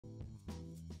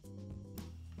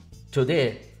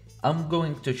Today, I'm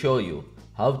going to show you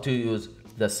how to use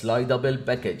the Slidable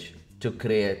package to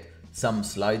create some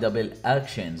slidable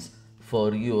actions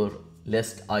for your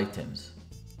list items.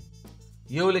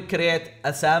 You will create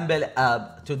a sample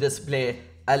app to display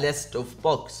a list of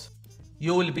books.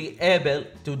 You will be able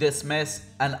to dismiss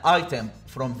an item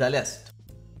from the list.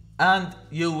 And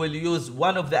you will use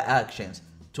one of the actions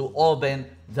to open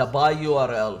the buy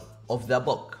URL of the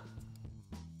book.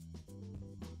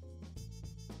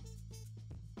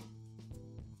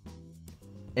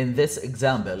 In this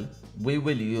example, we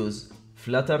will use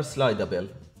Flutter Slidable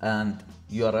and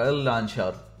URL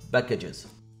Launcher packages.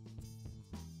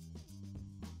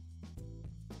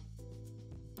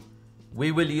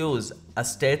 We will use a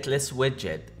stateless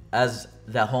widget as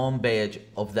the home page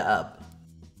of the app.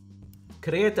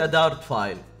 Create a Dart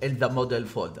file in the model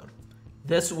folder.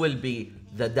 This will be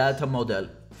the data model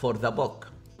for the book.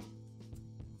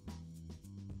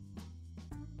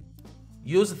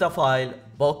 Use the file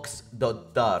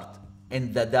box.dart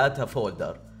in the data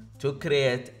folder to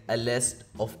create a list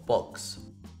of books.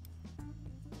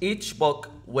 Each book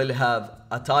will have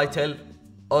a title,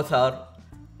 author,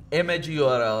 image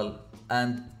URL,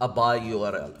 and a buy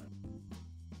URL.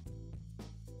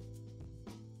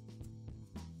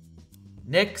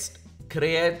 Next,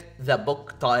 create the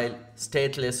book tile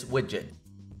stateless widget.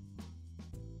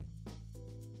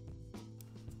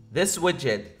 This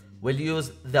widget will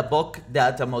use the book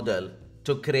data model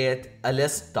to create a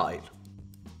list tile.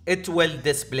 It will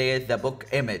display the book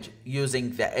image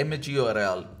using the image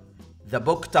URL, the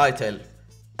book title,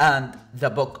 and the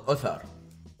book author.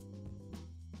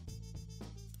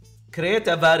 Create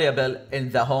a variable in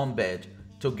the home page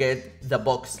to get the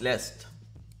books list.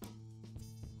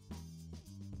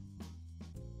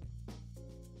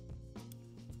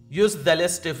 Use the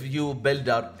ListView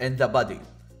builder in the body.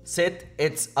 Set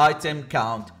its item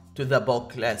count to the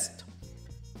book list.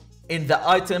 In the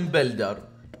item builder,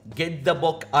 get the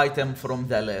book item from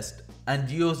the list and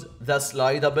use the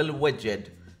slidable widget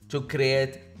to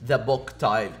create the book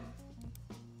tile.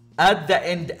 Add the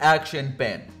end action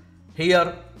pane.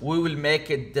 Here we will make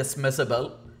it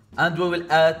dismissible and we will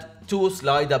add two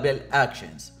slidable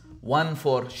actions, one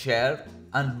for share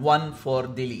and one for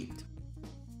delete.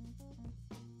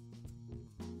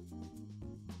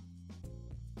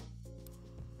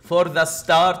 For the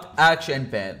start action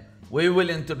pane, we will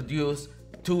introduce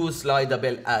two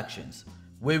slidable actions.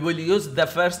 We will use the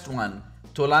first one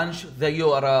to launch the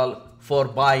URL for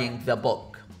buying the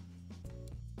book.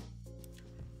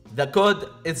 The code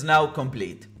is now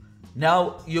complete.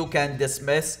 Now you can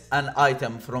dismiss an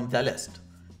item from the list.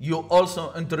 You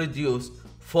also introduced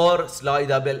four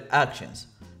slidable actions.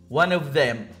 One of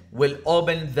them will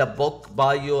open the book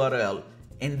buy URL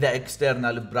in the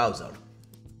external browser.